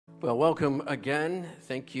Well, welcome again.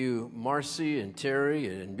 Thank you, Marcy and Terry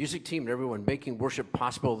and music team and everyone making worship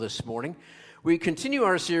possible this morning. We continue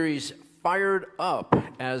our series, Fired Up,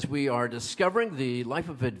 as we are discovering the life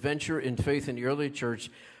of adventure in faith in the early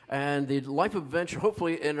church and the life of adventure,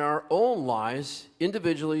 hopefully, in our own lives,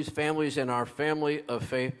 individually, families, and our family of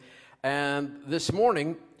faith. And this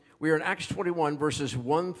morning, we are in Acts 21, verses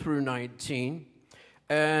 1 through 19.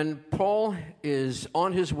 And Paul is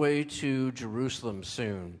on his way to Jerusalem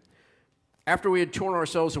soon. After we had torn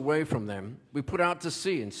ourselves away from them, we put out to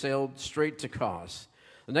sea and sailed straight to Kos.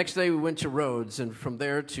 The next day we went to Rhodes, and from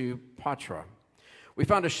there to Patra. We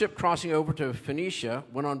found a ship crossing over to Phoenicia,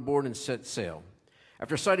 went on board and set sail.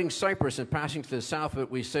 After sighting Cyprus and passing to the south of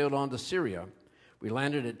it, we sailed on to Syria. We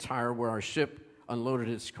landed at Tyre, where our ship unloaded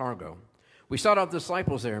its cargo. We sought out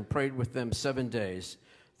disciples there and prayed with them 7 days.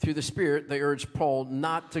 Through the Spirit, they urged Paul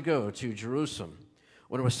not to go to Jerusalem.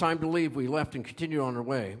 When it was time to leave, we left and continued on our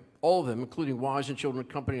way. All of them, including wives and children,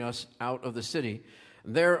 accompanied us out of the city.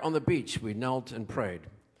 There on the beach, we knelt and prayed.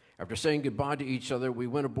 After saying goodbye to each other, we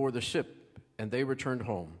went aboard the ship, and they returned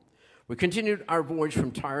home. We continued our voyage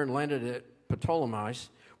from Tyre and landed at Ptolemais,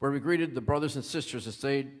 where we greeted the brothers and sisters and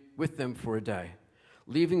stayed with them for a day.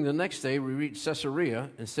 Leaving the next day, we reached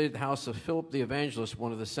Caesarea and stayed at the house of Philip the evangelist,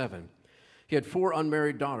 one of the 7. He had 4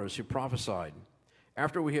 unmarried daughters who prophesied.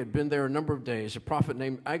 After we had been there a number of days, a prophet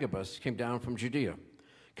named Agabus came down from Judea.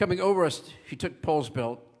 Coming over us, he took Paul's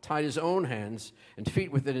belt, tied his own hands and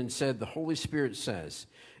feet with it, and said, "The Holy Spirit says,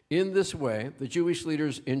 in this way, the Jewish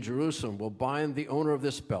leaders in Jerusalem will bind the owner of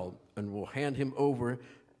this belt and will hand him over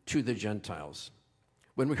to the Gentiles."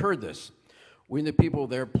 When we heard this, we and the people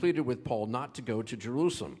there pleaded with Paul not to go to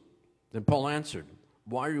Jerusalem. Then Paul answered,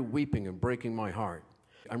 "Why are you weeping and breaking my heart?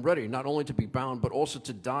 I'm ready not only to be bound, but also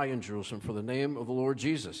to die in Jerusalem for the name of the Lord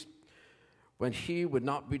Jesus." When he would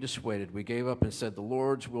not be dissuaded, we gave up and said, "The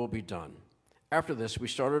Lord's will be done." After this, we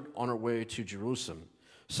started on our way to Jerusalem.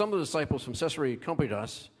 Some of the disciples from Caesarea accompanied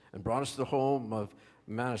us and brought us to the home of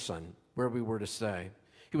Manason, where we were to stay.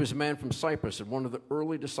 He was a man from Cyprus and one of the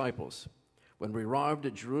early disciples. When we arrived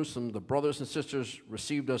at Jerusalem, the brothers and sisters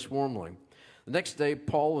received us warmly. The next day,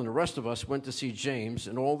 Paul and the rest of us went to see James,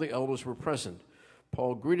 and all the elders were present.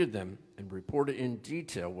 Paul greeted them and reported in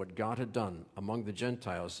detail what God had done among the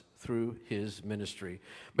Gentiles through his ministry.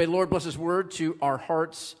 May the Lord bless his word to our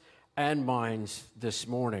hearts and minds this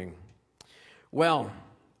morning. Well,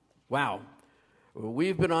 wow.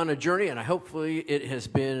 We've been on a journey, and hopefully it has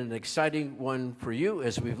been an exciting one for you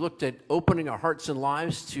as we've looked at opening our hearts and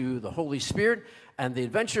lives to the Holy Spirit and the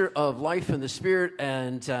adventure of life in the Spirit.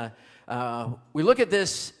 And we look at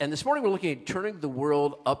this, and this morning we're looking at turning the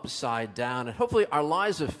world upside down. And hopefully our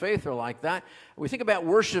lives of faith are like that. We think about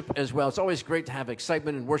worship as well. It's always great to have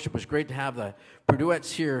excitement in worship. It was great to have the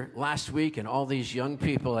Purduettes here last week and all these young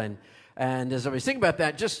people. And as I was thinking about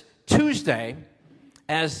that, just Tuesday,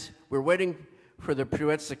 as we're waiting for the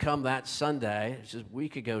Pruettes to come that Sunday, just a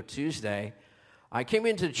week ago Tuesday, I came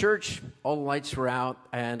into church, all the lights were out,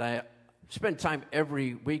 and I spend time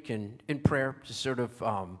every week in prayer, just sort of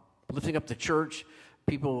lifting up the church.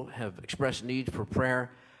 People have expressed need for prayer,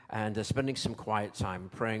 and spending some quiet time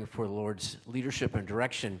praying for the Lord's leadership and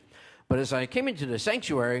direction. But as I came into the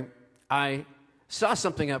sanctuary, I saw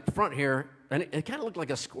something up front here, and it kind of looked like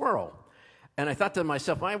a squirrel. And I thought to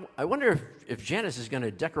myself, I wonder if Janice is going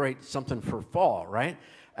to decorate something for fall, right?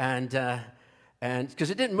 And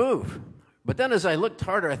because it didn't move. But then as I looked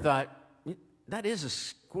harder, I thought, that is a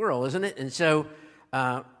squirrel, isn't it? And so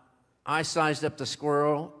I sized up the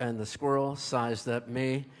squirrel, and the squirrel sized up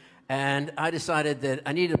me. And I decided that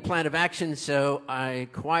I needed a plan of action, so I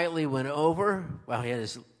quietly went over. Well, he had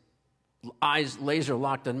his eyes laser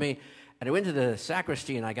locked on me. And I went to the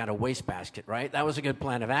sacristy, and I got a wastebasket, right? That was a good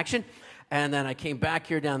plan of action. And then I came back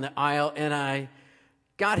here down the aisle, and I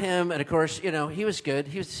got him. And, of course, you know, he was good.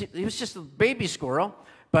 He was just a baby squirrel,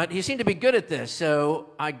 but he seemed to be good at this.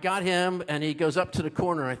 So I got him, and he goes up to the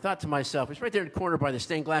corner. I thought to myself, he's right there in the corner by the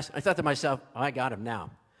stained glass. I thought to myself, oh, I got him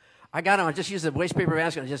now. I got him. I just used the waste paper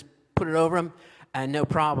basket and just put it over him, and no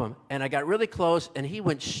problem. And I got really close, and he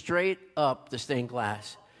went straight up the stained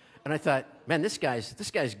glass. And I thought, man, this guy's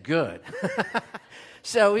good.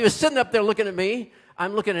 So he was sitting up there looking at me.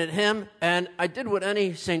 I'm looking at him, and I did what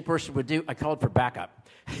any sane person would do. I called for backup.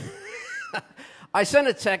 I sent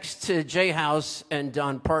a text to Jay House and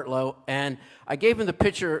Don Partlow, and I gave him the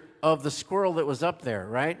picture of the squirrel that was up there,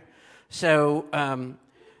 right? So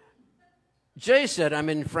Jay said, "I'm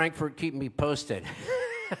in Frankfurt, keep me posted."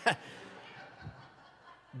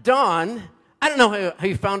 Don, I don't know how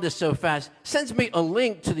you found this so fast, sends me a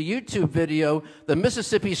link to the YouTube video, The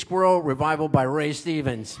Mississippi Squirrel Revival by Ray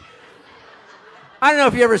Stevens. I don't know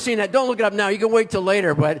if you've ever seen that. Don't look it up now. You can wait till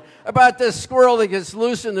later. But about this squirrel that gets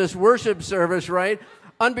loose in this worship service, right?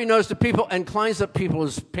 Unbeknownst to people, and climbs up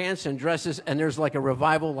people's pants and dresses, and there's like a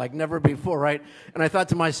revival like never before, right? And I thought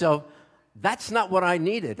to myself, that's not what I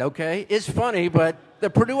needed, okay? It's funny, but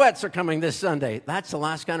the Purduettes are coming this Sunday. That's the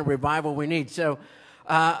last kind of revival we need. So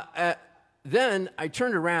then I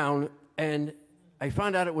turned around, and I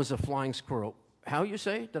found out it was a flying squirrel. How, you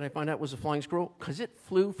say, did I find out it was a flying squirrel? Because it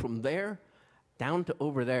flew from there down to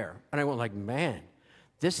over there. And I went like, man,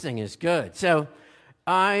 this thing is good. So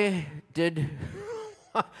I did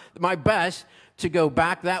my best to go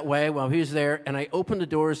back that way while he was there, and I opened the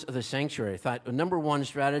doors of the sanctuary. I thought the number one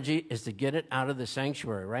strategy is to get it out of the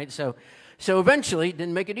sanctuary, right? So eventually,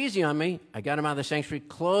 didn't make it easy on me. I got him out of the sanctuary,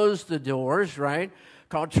 closed the doors, right?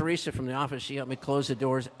 Called Teresa from the office. She helped me close the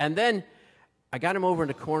doors. And then I got him over in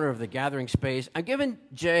the corner of the gathering space. I'm giving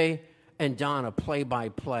Jay and Don a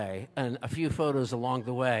play-by-play and a few photos along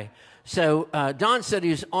the way. So Don said he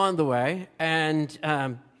was on the way,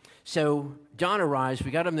 and so Don arrives,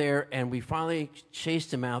 we got him there, and we finally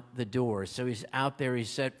chased him out the door. So he's out there,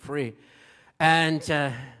 he's set free. And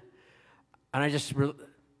I just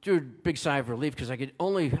drew a big sigh of relief because I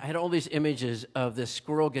had all these images of this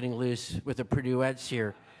squirrel getting loose with the Purduettes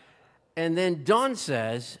here. And then Don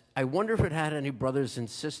says, I wonder if it had any brothers and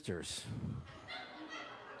sisters.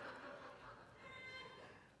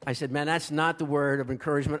 I said, man, that's not the word of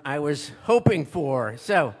encouragement I was hoping for.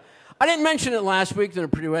 So I didn't mention it last week that the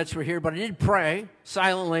Purduettes were here, but I did pray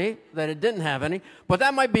silently that it didn't have any. But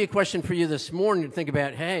that might be a question for you this morning to think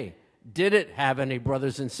about, hey, did it have any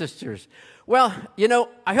brothers and sisters? Well, you know,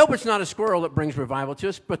 I hope it's not a squirrel that brings revival to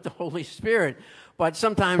us, but the Holy Spirit. But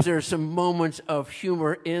sometimes there are some moments of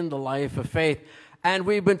humor in the life of faith. And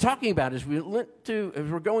we've been talking about, as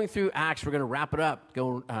we're going through Acts, we're going to wrap it up,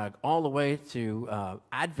 going all the way to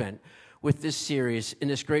Advent with this series in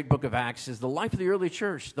this great book of Acts, is the life of the early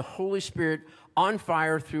church, the Holy Spirit on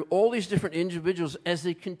fire through all these different individuals as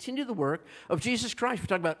they continue the work of Jesus Christ. We're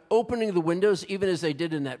talking about opening the windows, even as they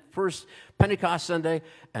did in that first Pentecost Sunday,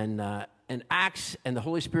 and Acts, and the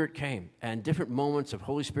Holy Spirit came, and different moments of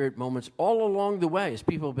Holy Spirit moments all along the way as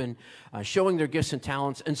people have been showing their gifts and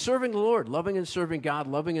talents and serving the Lord, loving and serving God,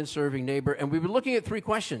 loving and serving neighbor. And we've been looking at three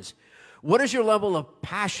questions. What is your level of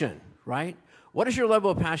passion, right? What is your level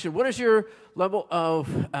of passion? What is your level of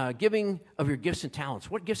giving of your gifts and talents?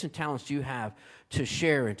 What gifts and talents do you have to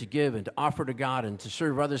share and to give and to offer to God and to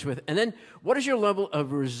serve others with? And then what is your level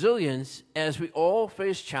of resilience as we all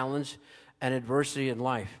face challenge and adversity in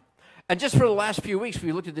life? And just for the last few weeks,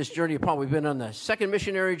 we looked at this journey of Paul. We've been on the second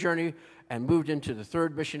missionary journey and moved into the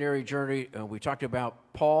third missionary journey. We talked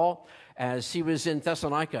about Paul as he was in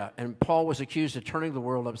Thessalonica, and Paul was accused of turning the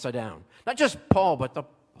world upside down. Not just Paul, but the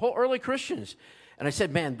whole early Christians. And I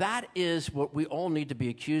said, man, that is what we all need to be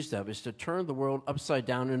accused of, is to turn the world upside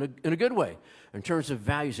down in a good way, in terms of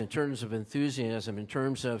values, in terms of enthusiasm, in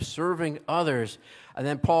terms of serving others. And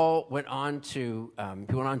then Paul went on to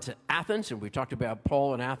Athens, and we talked about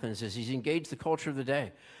Paul in Athens as he's engaged the culture of the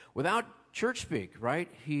day. Without church speak, right?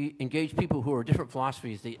 He engaged people who are different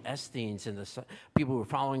philosophies, the Essenes and the people who were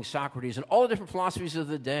following Socrates and all the different philosophies of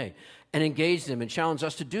the day, and engaged them and challenged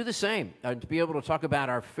us to do the same, to be able to talk about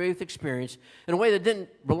our faith experience in a way that didn't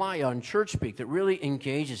rely on church speak, that really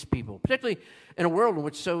engages people, particularly in a world in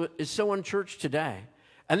which is so unchurched today.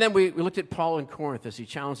 And then we looked at Paul in Corinth as he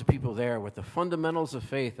challenged the people there with the fundamentals of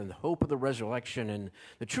faith and the hope of the resurrection and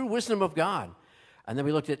the true wisdom of God. And then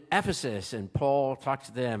we looked at Ephesus, and Paul talked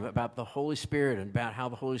to them about the Holy Spirit and about how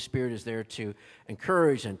the Holy Spirit is there to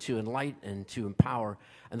encourage and to enlighten and to empower.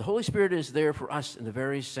 And the Holy Spirit is there for us in the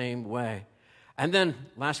very same way. And then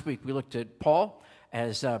last week we looked at Paul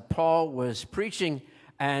as Paul was preaching,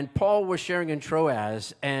 and Paul was sharing in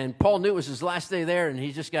Troas. And Paul knew it was his last day there, and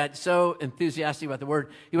he just got so enthusiastic about the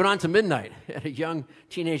word. He went on to midnight. A young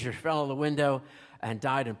teenager fell out the window and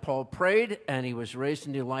died, and Paul prayed, and he was raised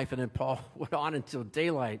to new life, and then Paul went on until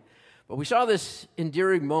daylight. But we saw this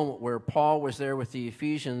endearing moment where Paul was there with the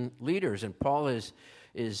Ephesian leaders, and Paul is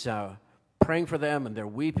praying for them, and they're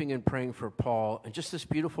weeping and praying for Paul, and just this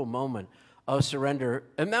beautiful moment of surrender.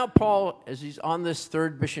 And now Paul, as he's on this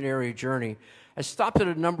third missionary journey, has stopped at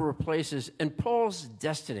a number of places, and Paul's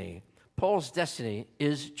destiny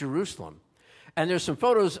is Jerusalem. And there's some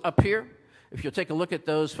photos up here. If you'll take a look at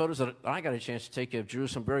those photos that I got a chance to take of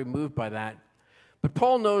Jerusalem, very moved by that. But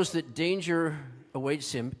Paul knows that danger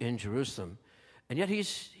awaits him in Jerusalem, and yet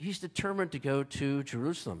he's determined to go to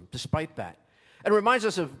Jerusalem despite that. And it reminds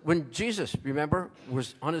us of when Jesus, remember,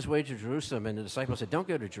 was on his way to Jerusalem, and the disciples said, don't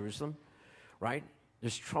go to Jerusalem, right?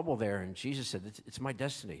 there's trouble there. And Jesus said, it's my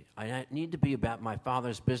destiny. I need to be about my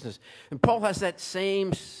Father's business. And Paul has that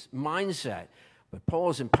same mindset. But Paul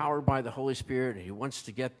is empowered by the Holy Spirit, and he wants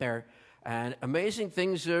to get there. And amazing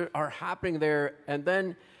things are happening there. And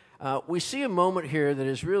then we see a moment here that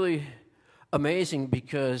is really amazing,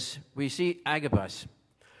 because we see Agabus,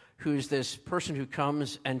 who's this person who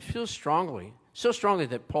comes and feels strongly, so strongly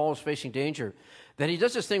that Paul is facing danger, that he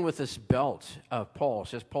does this thing with this belt of Paul. It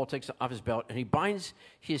says Paul takes off his belt, and he binds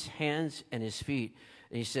his hands and his feet,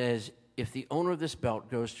 and he says, if the owner of this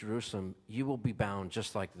belt goes to Jerusalem, you will be bound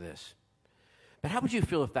just like this. But how would you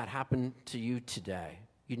feel if that happened to you today?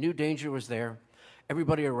 You knew danger was there.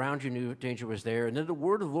 Everybody around you knew danger was there. And then the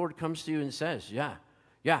word of the Lord comes to you and says, yeah,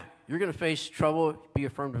 you're going to face trouble. Be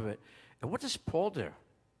affirmed of it. And what does Paul do?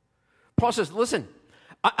 Paul says, listen,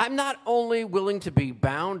 I'm not only willing to be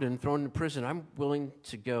bound and thrown in prison, I'm willing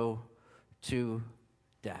to go to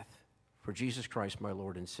death for Jesus Christ, my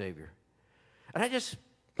Lord and Savior. And I just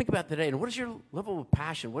think about today, and what is your level of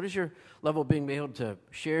passion? What is your level of being able to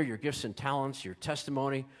share your gifts and talents, your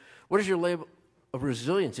testimony? What is your level of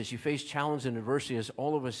resilience as you face challenge and adversity, as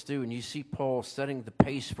all of us do? And you see Paul setting the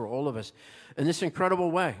pace for all of us in this incredible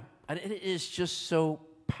way. And it is just so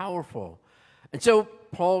powerful. And so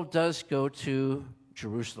Paul does go to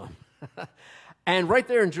Jerusalem. And right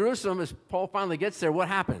there in Jerusalem, as Paul finally gets there, what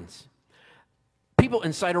happens? People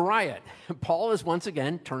incite a riot. Paul is once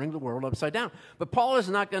again turning the world upside down. But Paul is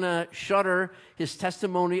not going to shutter his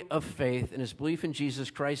testimony of faith and his belief in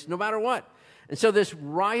Jesus Christ no matter what. And so this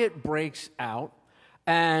riot breaks out,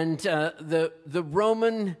 and the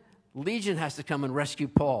Roman legion has to come and rescue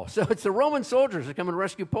Paul. So it's the Roman soldiers that come and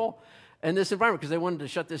rescue Paul in this environment, because they wanted to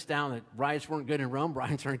shut this down. That riots weren't good in Rome.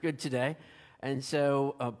 Riots aren't good today. And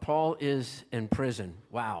so Paul is in prison.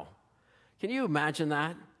 Wow. Can you imagine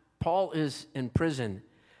that? Paul is in prison.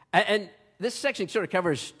 And this section sort of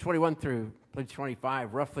covers 21 through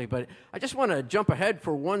 25 roughly, but I just want to jump ahead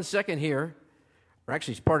for 1 second here, or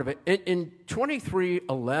actually it's part of it. In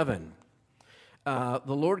 23:11, the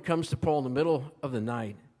Lord comes to Paul in the middle of the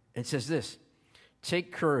night and says this,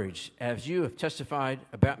 take courage, as you have testified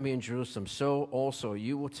about me in Jerusalem, so also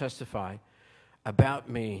you will testify about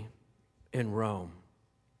me in Rome.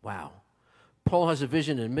 Wow. Paul has a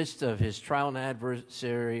vision in the midst of his trial and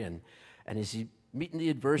adversary, and as he meeting the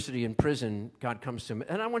adversity in prison, God comes to him.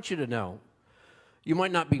 And I want you to know, you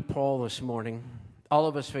might not be Paul this morning. All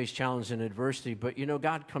of us face challenge and adversity, but you know,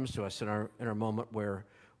 God comes to us in our moment where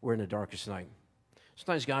we're in the darkest night.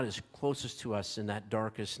 Sometimes God is closest to us in that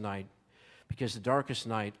darkest night, because the darkest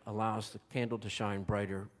night allows the candle to shine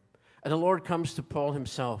brighter. And the Lord comes to Paul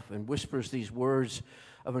himself and whispers these words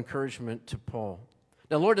of encouragement to Paul.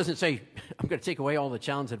 Now, the Lord doesn't say, I'm going to take away all the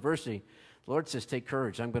challenge and adversity. The Lord says, take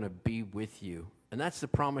courage. I'm going to be with you. And that's the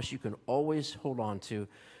promise you can always hold on to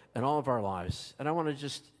in all of our lives. And I want to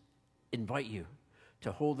just invite you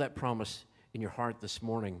to hold that promise in your heart this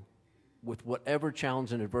morning with whatever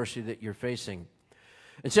challenge and adversity that you're facing.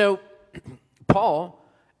 And so, Paul,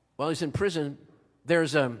 while he's in prison,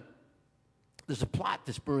 there's a plot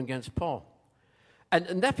that's brewing against Paul. And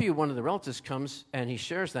a nephew, one of the relatives, comes and he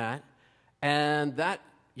shares that. And that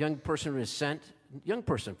young person is sent,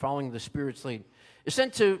 following the Spirit's lead, is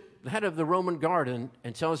sent to the head of the Roman guard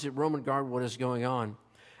and tells the Roman guard what is going on.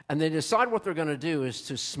 And they decide what they're going to do is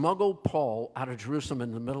to smuggle Paul out of Jerusalem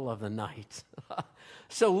in the middle of the night.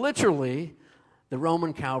 So literally, the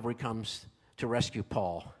Roman cavalry comes to rescue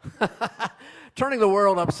Paul, turning the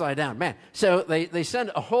world upside down. Man, so they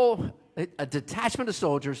send a detachment of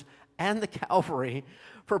soldiers and the cavalry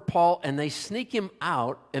for Paul, and they sneak him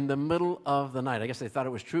out in the middle of the night. I guess they thought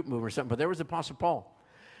it was troop movement or something, but there was the Apostle Paul.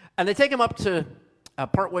 And they take him up to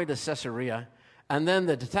partway to Caesarea, and then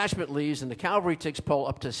the detachment leaves, and the cavalry takes Paul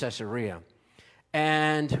up to Caesarea.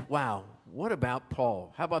 And wow, what about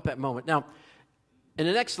Paul? How about that moment? Now, in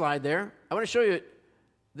the next slide there, I want to show you,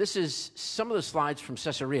 this is some of the slides from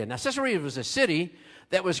Caesarea. Now, Caesarea was a city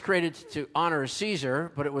that was created to honor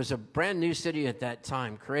Caesar, but it was a brand new city at that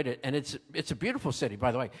time created, and it's a beautiful city,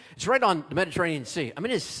 by the way. It's right on the Mediterranean Sea. I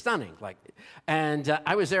mean, it's stunning. And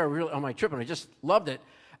I was there really on my trip, and I just loved it.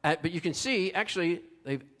 But you can see, actually,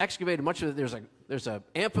 they've excavated much of it. There's an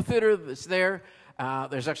amphitheater that's there.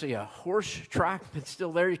 There's actually a horse track that's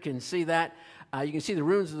still there. You can see that. You can see the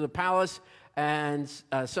ruins of the palace and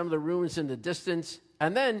some of the ruins in the distance.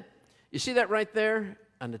 And then you see that right there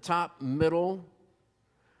on the top middle.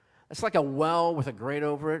 It's like a well with a grate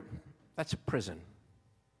over it. That's a prison.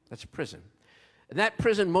 That's a prison. And that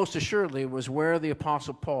prison, most assuredly, was where the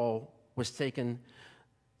Apostle Paul was taken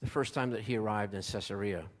the first time that he arrived in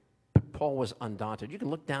Caesarea. But Paul was undaunted. You can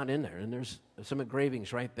look down in there, and there's some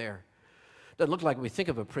engravings right there. Doesn't look like we think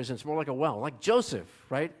of a prison. It's more like a well, like Joseph,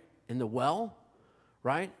 right? In the well,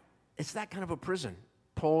 right? It's that kind of a prison.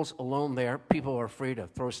 Paul's alone there. People are free to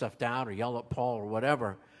throw stuff down or yell at Paul or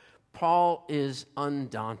whatever. Paul is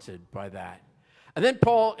undaunted by that. And then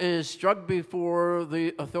Paul is drugged before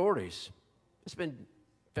the authorities. It's been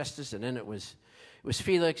Festus, and then it was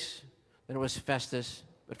Felix, then it was Festus.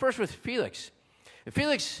 But first with Felix. And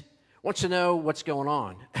Felix wants to know what's going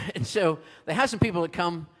on. And so they have some people that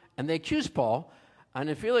come and they accuse Paul. And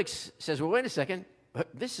then Felix says, well, wait a second.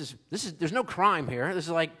 There's no crime here. This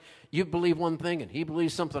is like you believe one thing and he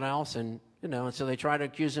believes something else. And, and so they try to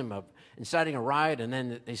accuse him of inciting a riot. And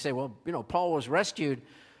then they say, well, Paul was rescued.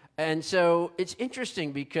 And so it's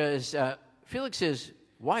interesting because Felix's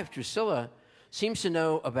wife, Drusilla, seems to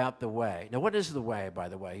know about the way. Now, what is the way, by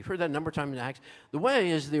the way? You've heard that a number of times in Acts. The way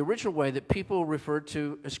is the original way that people referred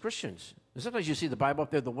to as Christians. And sometimes you see the Bible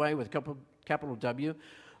up there, the way with a capital W.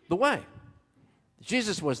 The way.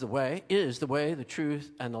 Jesus was the way, is the way, the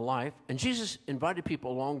truth, and the life. And Jesus invited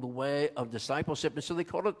people along the way of discipleship, and so they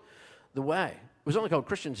called it the way. It was only called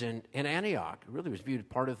Christians in Antioch. It really was viewed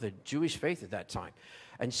part of the Jewish faith at that time.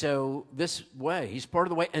 And so this way, he's part of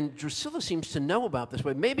the way. And Drusilla seems to know about this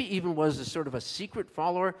way, maybe even was a sort of a secret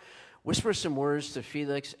follower, whispers some words to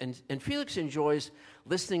Felix. And Felix enjoys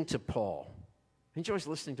listening to Paul. He enjoys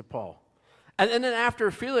listening to Paul. And then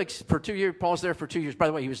after Felix, for 2 years, Paul's there for 2 years. By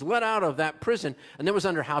the way, he was let out of that prison and then was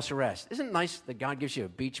under house arrest. Isn't it nice that God gives you a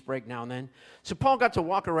beach break now and then? So Paul got to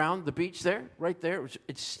walk around the beach there, right there.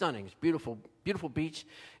 It's stunning. It's beautiful, beautiful beach.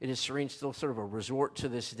 It is serene, still sort of a resort to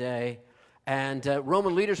this day. And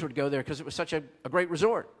Roman leaders would go there because it was such a great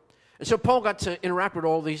resort. And so Paul got to interact with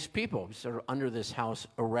all these people sort of under this house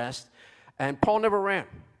arrest. And Paul never ran.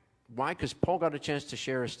 Why? Because Paul got a chance to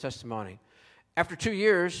share his testimony. After 2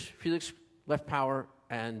 years, Felix left power,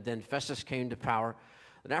 and then Festus came to power.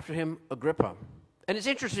 And after him, Agrippa. And it's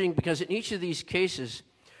interesting because in each of these cases,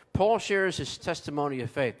 Paul shares his testimony of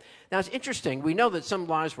faith. Now, it's interesting. We know that some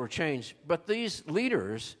lives were changed, but these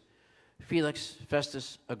leaders, Felix,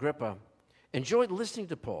 Festus, Agrippa, enjoyed listening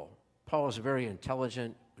to Paul. Paul was very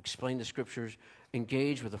intelligent, explained the scriptures,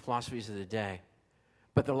 engaged with the philosophies of the day,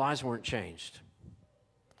 but their lives weren't changed.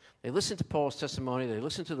 They listened to Paul's testimony, they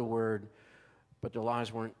listened to the word, but their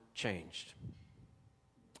lives weren't changed.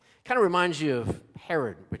 Kind of reminds you of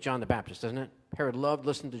Herod with John the Baptist, doesn't it? Herod loved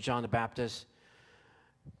listening to John the Baptist,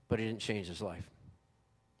 but he didn't change his life.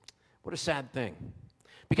 What a sad thing.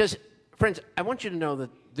 Because, friends, I want you to know that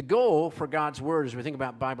the goal for God's Word as we think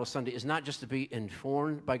about Bible Sunday is not just to be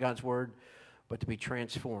informed by God's Word, but to be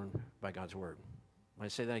transformed by God's Word. I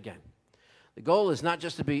say that again. The goal is not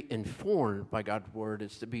just to be informed by God's Word,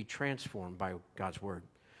 it's to be transformed by God's Word.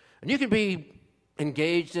 And you can be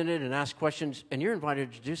engaged in it and ask questions, and you're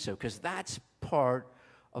invited to do so because that's part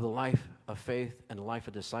of the life of faith and the life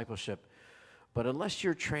of discipleship. But unless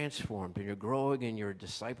you're transformed and you're growing in your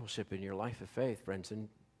discipleship in your life of faith, friends, and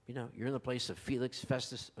you're in the place of Felix,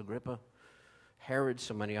 Festus, Agrippa, Herod,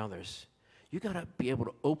 so many others. You got to be able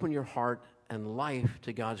to open your heart and life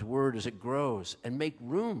to God's Word as it grows and make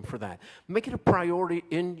room for that. Make it a priority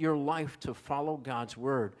in your life to follow God's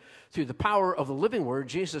Word through the power of the living Word,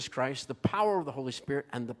 Jesus Christ, the power of the Holy Spirit,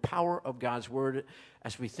 and the power of God's Word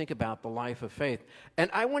as we think about the life of faith.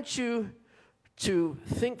 And I want you to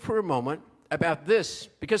think for a moment about this,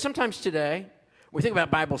 because sometimes today, we think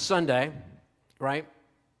about Bible Sunday, right?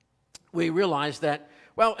 We realize that,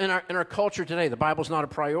 well, in our culture today, the Bible's not a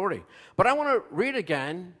priority. But I want to read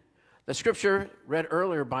again the scripture read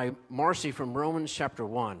earlier by Marcy from Romans chapter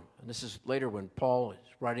 1. And this is later when Paul is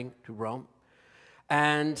writing to Rome.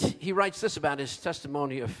 And he writes this about his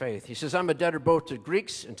testimony of faith. He says, I'm a debtor both to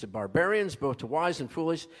Greeks and to barbarians, both to wise and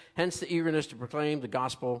foolish, hence the eagerness to proclaim the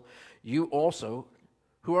gospel, you also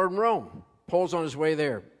who are in Rome. Paul's on his way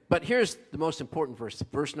there. But here's the most important verse,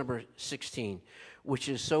 verse number 16, which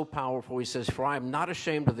is so powerful. He says, for I am not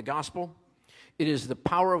ashamed of the gospel. It is the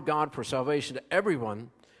power of God for salvation to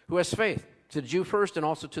everyone who has faith, to the Jew first and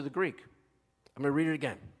also to the Greek. I'm going to read it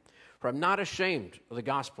again. For I'm not ashamed of the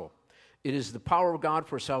gospel. It is the power of God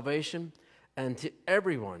for salvation and to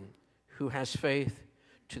everyone who has faith,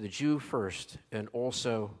 to the Jew first and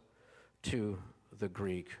also to the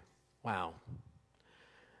Greek. Wow.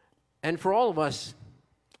 And for all of us,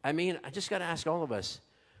 I just got to ask all of us,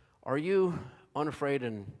 are you unafraid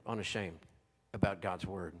and unashamed about God's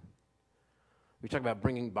Word? We talk about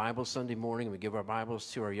bringing Bible Sunday morning, and we give our Bibles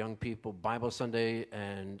to our young people. Bible Sunday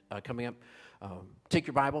and coming up, take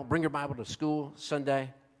your Bible, bring your Bible to school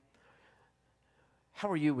Sunday. How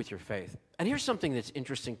are you with your faith? And here's something that's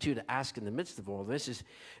interesting, too, to ask in the midst of all this is,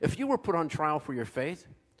 if you were put on trial for your faith,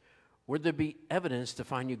 would there be evidence to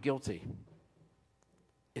find you guilty?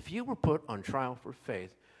 if you were put on trial for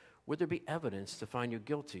faith, would there be evidence to find you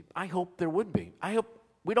guilty? I hope there would be. I hope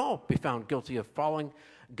we'd all be found guilty of following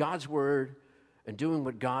God's word and doing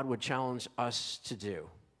what God would challenge us to do.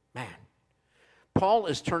 Man, Paul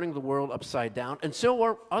is turning the world upside down, and so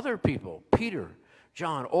are other people. Peter,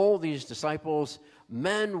 John, all these disciples,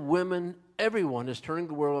 men, women, everyone is turning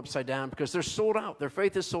the world upside down because they're sold out. Their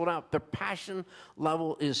faith is sold out. Their passion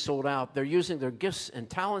level is sold out. They're using their gifts and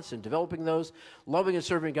talents and developing those, loving and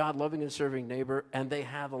serving God, loving and serving neighbor, and they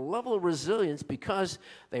have a level of resilience because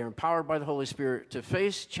they are empowered by the Holy Spirit to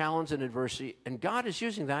face challenge and adversity, and God is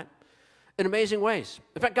using that in amazing ways.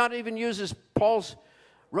 In fact, God even uses Paul's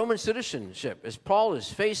Roman citizenship as Paul is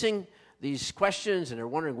facing these questions and they're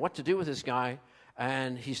wondering what to do with this guy.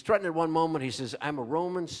 And he's threatened at one moment. He says, I'm a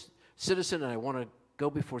Roman citizen and I want to go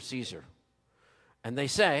before Caesar. And they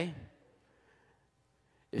say,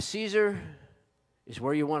 if Caesar is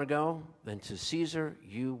where you want to go, then to Caesar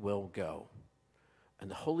you will go. And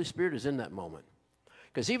the Holy Spirit is in that moment.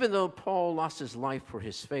 Because even though Paul lost his life for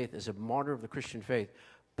his faith as a martyr of the Christian faith,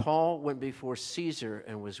 Paul went before Caesar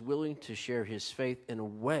and was willing to share his faith in a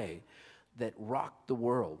way that rocked the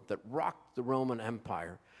world, that rocked the Roman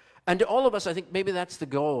Empire. And to all of us, I think maybe that's the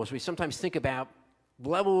goal, as we sometimes think about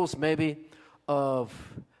levels maybe of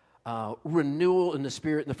renewal in the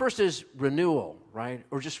Spirit. And the first is renewal, right?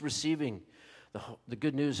 Or just receiving the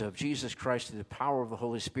good news of Jesus Christ through the power of the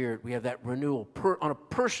Holy Spirit. We have that renewal on a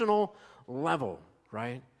personal level,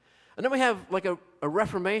 right? And then we have like a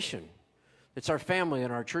reformation. It's our family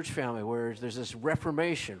and our church family where there's this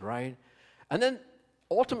reformation, right? And then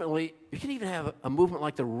ultimately, you can even have a movement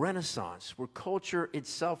like the Renaissance where culture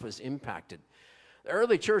itself is impacted. The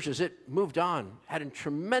early churches, it moved on, had a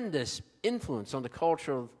tremendous influence on the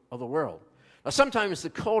culture of the world. Now, sometimes the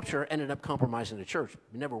culture ended up compromising the church.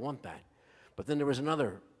 We never want that. But then there was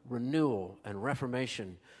another renewal and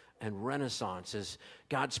reformation and renaissance as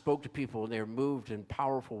God spoke to people and they were moved in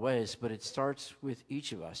powerful ways. But it starts with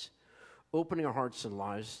each of us opening our hearts and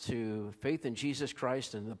lives to faith in Jesus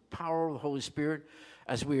Christ and the power of the Holy Spirit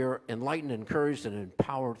as we are enlightened, encouraged, and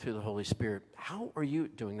empowered through the Holy Spirit. How are you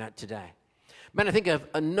doing that today? Man, I think of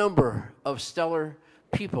a number of stellar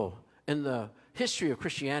people in the history of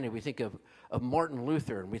Christianity. We think of Martin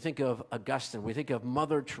Luther, and we think of Augustine, we think of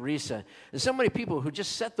Mother Teresa, and so many people who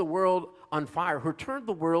just set the world on fire, who turned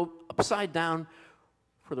the world upside down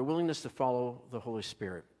for their willingness to follow the Holy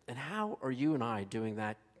Spirit. And how are you and I doing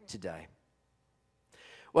that today?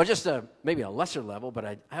 Well, just maybe a lesser level, but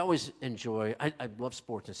I always enjoy, I love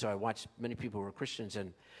sports, and so I watch many people who are Christians,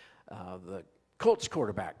 and the Colts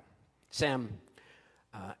quarterback, Sam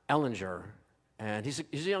Ellinger, and he's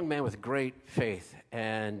a young man with great faith,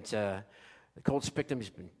 and the Colts picked him. He's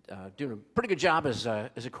been doing a pretty good job as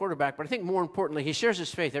a quarterback, but I think more importantly, he shares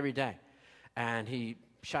his faith every day, and he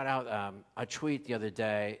shot out a tweet the other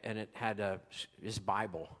day, and it had his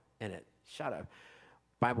Bible in it. Shot a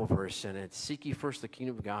Bible verse, and it's seek ye first the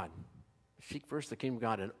kingdom of God. Seek first the kingdom of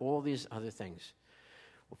God, and all these other things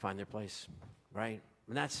will find their place, right?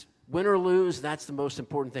 And that's, win or lose, that's the most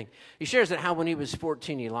important thing. He shares that how when he was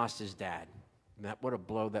 14, he lost his dad. And what a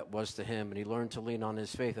blow that was to him, and he learned to lean on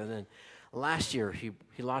his faith. And then last year, he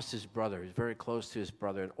lost his brother. He was very close to his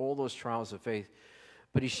brother, and all those trials of faith.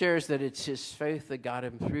 But he shares that it's his faith that got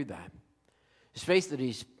him through that. His faith that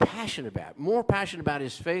he's passionate about, more passionate about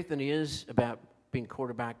his faith than he is about being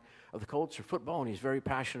quarterback of the Colts or football, and he's very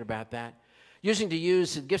passionate about that. Using to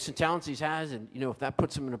use the gifts and talents he has, and if that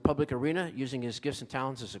puts him in a public arena, using his gifts and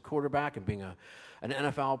talents as a quarterback and being an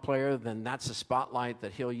NFL player, then that's a spotlight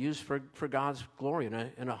that he'll use for God's glory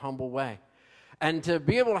in a humble way. And to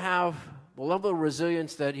be able to have the level of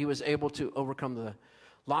resilience that he was able to overcome the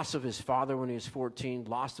loss of his father when he was 14,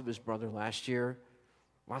 loss of his brother last year,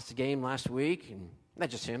 lost the game last week, and not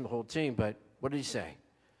just him, the whole team, but what did he say?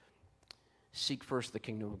 Seek first the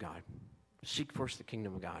kingdom of God. Seek first the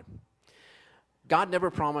kingdom of God. God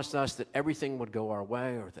never promised us that everything would go our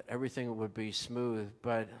way or that everything would be smooth,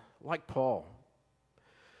 but like Paul,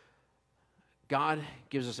 God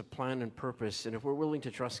gives us a plan and purpose, and if we're willing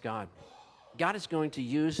to trust God, God is going to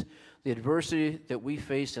use the adversity that we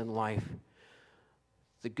face in life.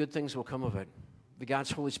 The good things will come of it.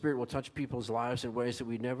 God's Holy Spirit will touch people's lives in ways that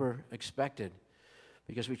we never expected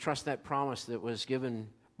because we trust that promise that was given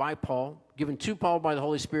by Paul, given to Paul by the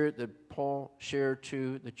Holy Spirit that Paul shared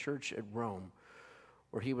to the church at Rome,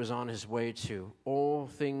 where he was on his way to. All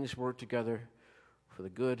things work together for the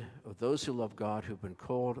good of those who love God, who've been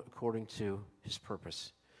called according to his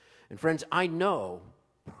purpose. And friends, I know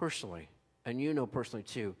personally, and you know personally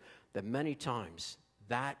too, that many times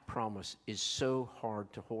that promise is so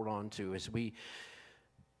hard to hold on to as we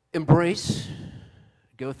embrace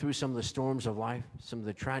go through some of the storms of life, some of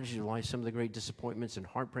the tragedies of life, some of the great disappointments and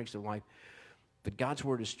heartbreaks of life. But God's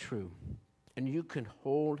word is true. And you can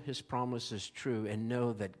hold his promises true and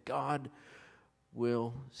know that God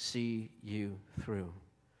will see you through.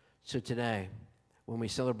 So today, when we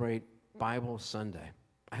celebrate Bible Sunday,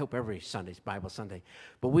 I hope every Sunday's Bible Sunday,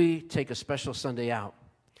 but we take a special Sunday out,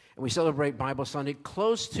 and we celebrate Bible Sunday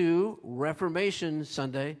close to Reformation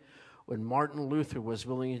Sunday, when Martin Luther was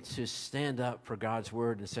willing to stand up for God's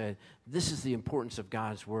word and say, this is the importance of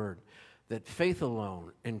God's word, that faith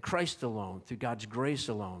alone, in Christ alone, through God's grace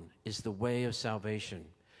alone, is the way of salvation,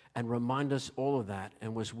 and remind us all of that,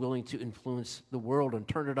 and was willing to influence the world and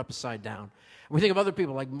turn it upside down. And we think of other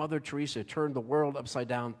people like Mother Teresa, who turned the world upside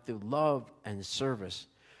down through love and service.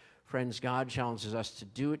 Friends, God challenges us to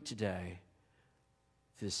do it today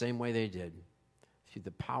through the same way they did, through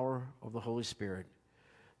the power of the Holy Spirit,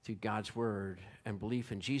 through God's word and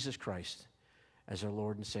belief in Jesus Christ as our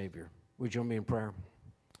Lord and Savior. Would you join me in prayer?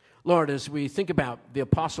 Lord, as we think about the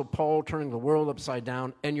Apostle Paul turning the world upside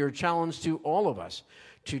down, and your challenge to all of us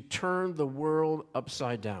to turn the world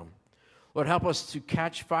upside down, Lord, help us to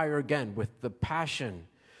catch fire again with the passion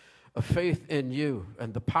of faith in you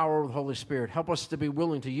and the power of the Holy Spirit. Help us to be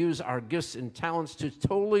willing to use our gifts and talents to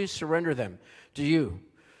totally surrender them to you,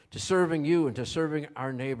 to serving you and to serving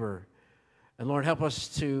our neighbor. And Lord, help us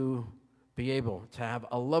to be able to have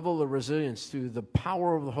a level of resilience through the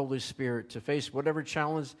power of the Holy Spirit to face whatever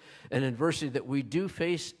challenge and adversity that we do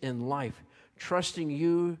face in life, trusting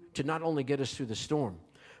you to not only get us through the storm,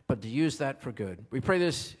 but to use that for good. We pray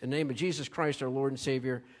this in the name of Jesus Christ, our Lord and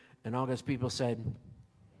Savior, and all God's people said,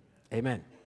 amen.